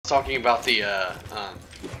talking about the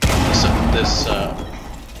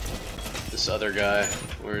this other guy.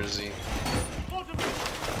 Where is he?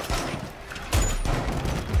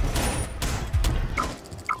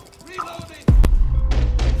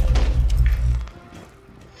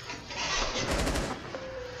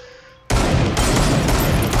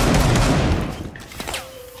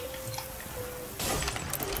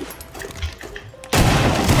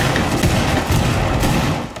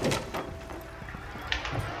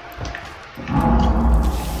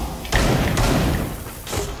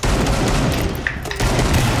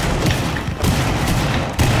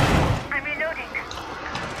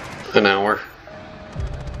 An hour.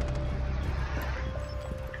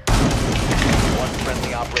 One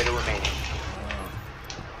friendly operator remaining.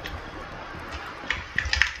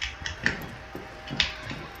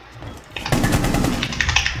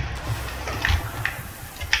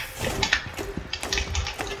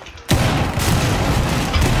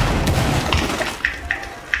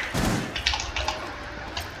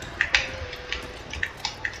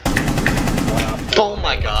 Oh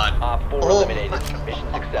my god. Op 4 eliminated.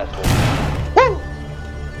 Mission successful. Woo!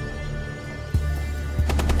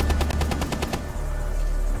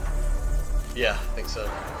 Yeah, I think so.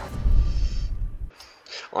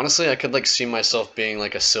 Honestly, I could like see myself being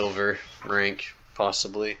like a silver rank,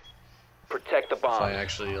 possibly. Protect the If bomb. I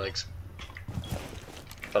actually like,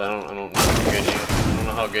 but I don't know how good I don't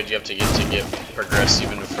know how good you have to get progress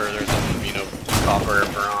even further than, you know, copper or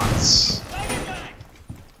bronze.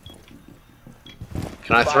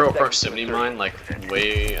 Can I throw a proximity mine like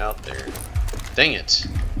way out there? Dang it!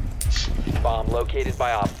 Bomb located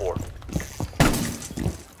by Op 4.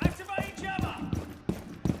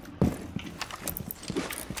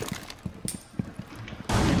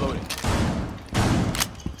 Reloading.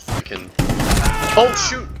 I can. Oh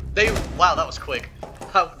shoot! Wow, that was quick.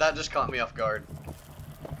 That just caught me off guard.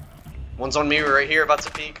 One's on me right here, about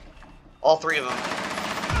to peek. All three of them.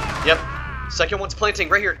 Yep. Second one's planting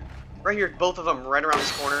right here. Right here, both of them, right around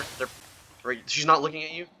this corner. They're right. She's not looking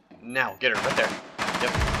at you. Now, get her right there.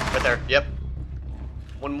 Yep, right there. Yep.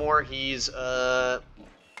 One more. He's right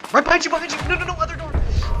behind you. Behind you. No, other door.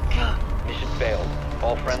 God. Mission failed.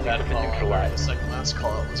 All friendlies have been neutralized. The second last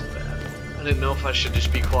call out was bad. I didn't know if I should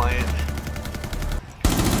just be quiet.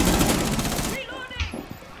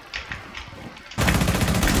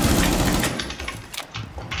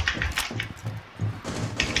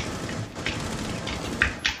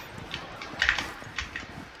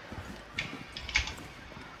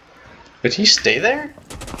 Did he stay there?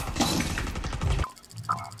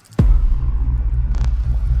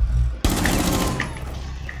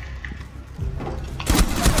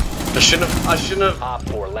 I shouldn't have. Op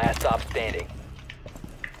 4, last stop standing.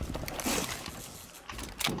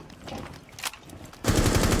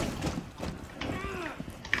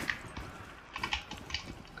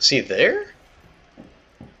 Is he there?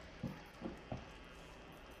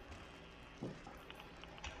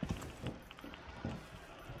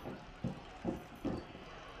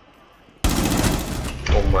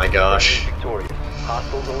 Oh my gosh. Victorious.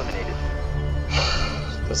 Hostiles eliminated.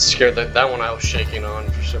 That scared that one I was shaking on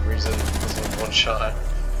for some reason. It was like one shot.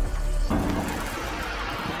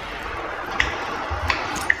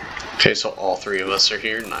 Okay, so all three of us are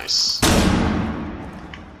here. Nice.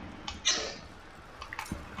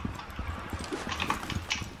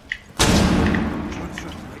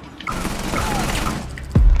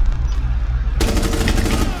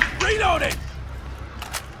 Reloading!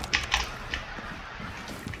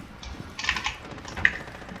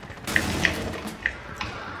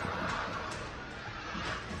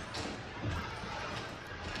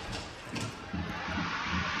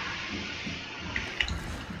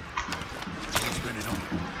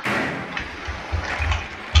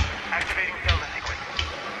 Activating Zelda sequence.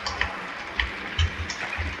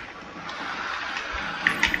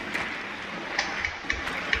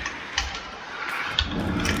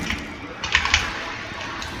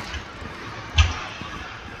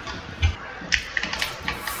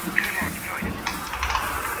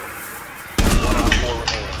 One Op 4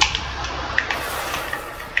 remaining.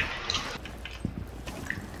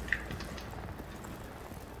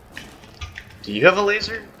 Do you have a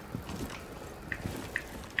laser?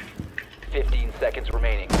 15 seconds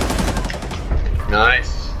remaining.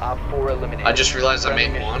 Nice. Op 4 eliminated. I just realized I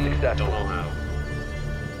Friendly made mission one. Don't successful. know how.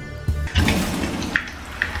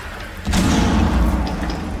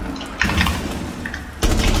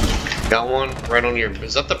 Got one right on your.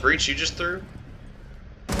 Is that the breach you just threw?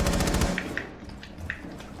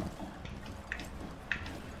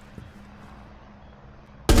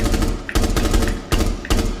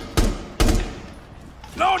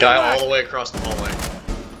 Guy all the way across the hallway.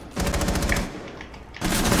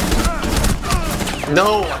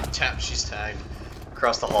 No! I'm tapped. She's tagged.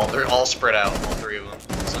 Across the hall. They're all spread out, all three of them.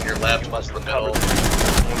 One's on your left, one's in the middle, one's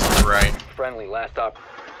on the right. Friendly, last op.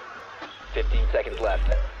 15 seconds left.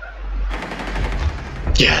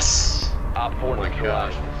 Yes! Op 4 Oh my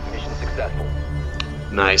neutralized. Mission successful.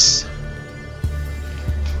 Nice.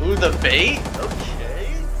 Ooh, the bait?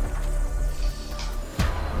 Okay.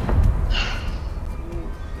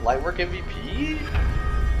 Lightwork MVP?